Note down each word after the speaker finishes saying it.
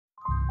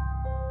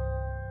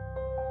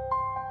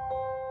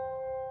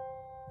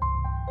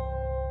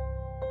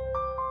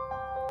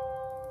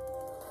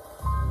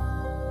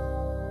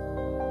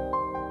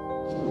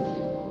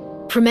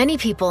For many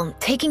people,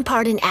 taking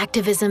part in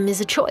activism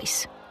is a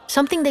choice,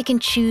 something they can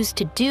choose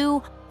to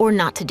do or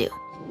not to do.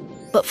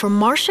 But for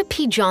Marsha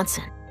P.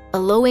 Johnson, a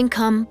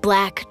low-income,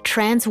 Black,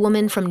 trans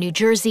woman from New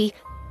Jersey,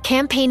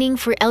 campaigning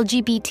for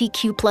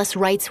LGBTQ+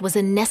 rights was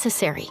a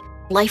necessary,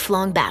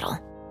 lifelong battle.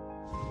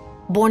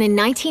 Born in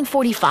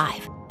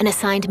 1945 and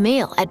assigned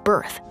male at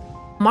birth,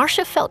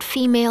 Marsha felt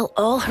female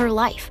all her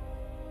life.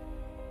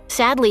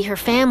 Sadly, her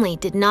family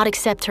did not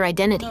accept her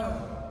identity.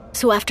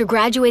 So after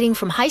graduating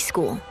from high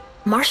school,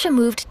 Marsha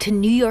moved to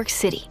New York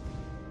City.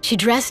 She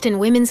dressed in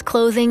women's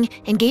clothing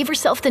and gave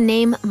herself the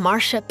name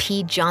Marsha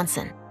P.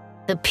 Johnson.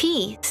 The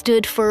P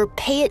stood for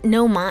Pay It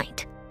No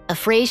Mind, a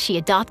phrase she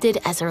adopted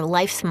as her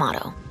life's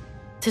motto.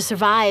 To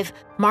survive,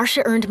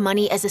 Marsha earned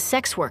money as a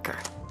sex worker.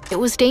 It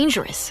was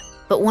dangerous,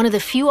 but one of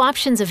the few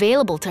options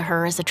available to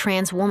her as a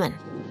trans woman.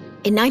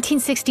 In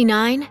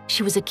 1969,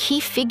 she was a key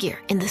figure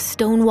in the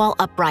Stonewall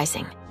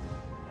Uprising,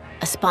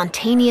 a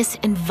spontaneous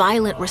and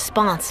violent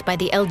response by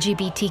the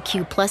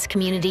LGBTQ+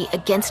 community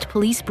against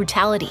police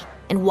brutality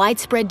and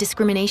widespread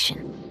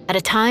discrimination, at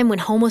a time when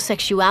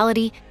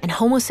homosexuality and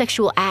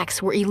homosexual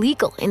acts were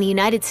illegal in the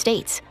United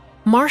States.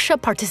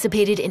 Marsha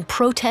participated in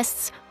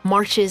protests,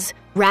 marches,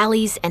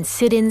 rallies, and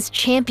sit-ins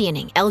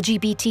championing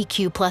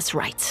LGBTQ+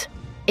 rights.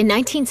 In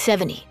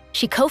 1970,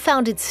 she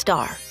co-founded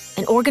STAR,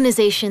 an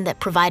organization that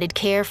provided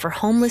care for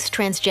homeless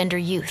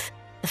transgender youth,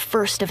 the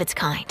first of its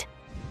kind.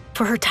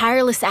 For her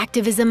tireless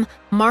activism,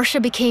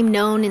 Marsha became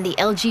known in the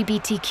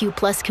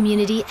LGBTQ+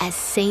 community as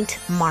Saint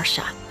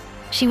Marsha.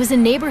 She was a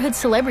neighborhood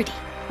celebrity,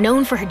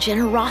 known for her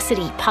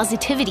generosity,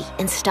 positivity,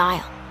 and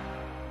style.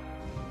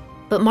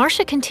 But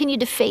Marsha continued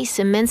to face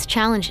immense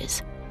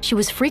challenges. She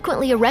was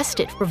frequently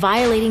arrested for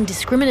violating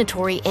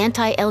discriminatory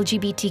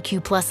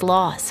anti-LGBTQ+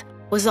 laws,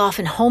 was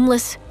often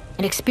homeless,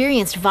 and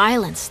experienced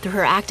violence through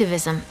her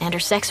activism and her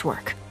sex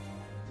work.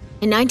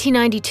 In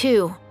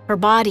 1992, her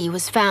body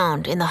was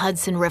found in the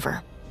Hudson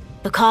River.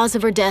 The cause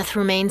of her death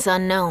remains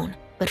unknown,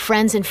 but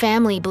friends and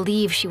family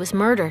believe she was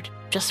murdered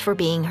just for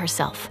being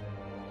herself.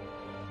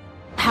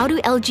 How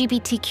do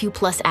LGBTQ+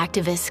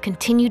 activists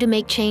continue to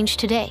make change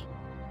today?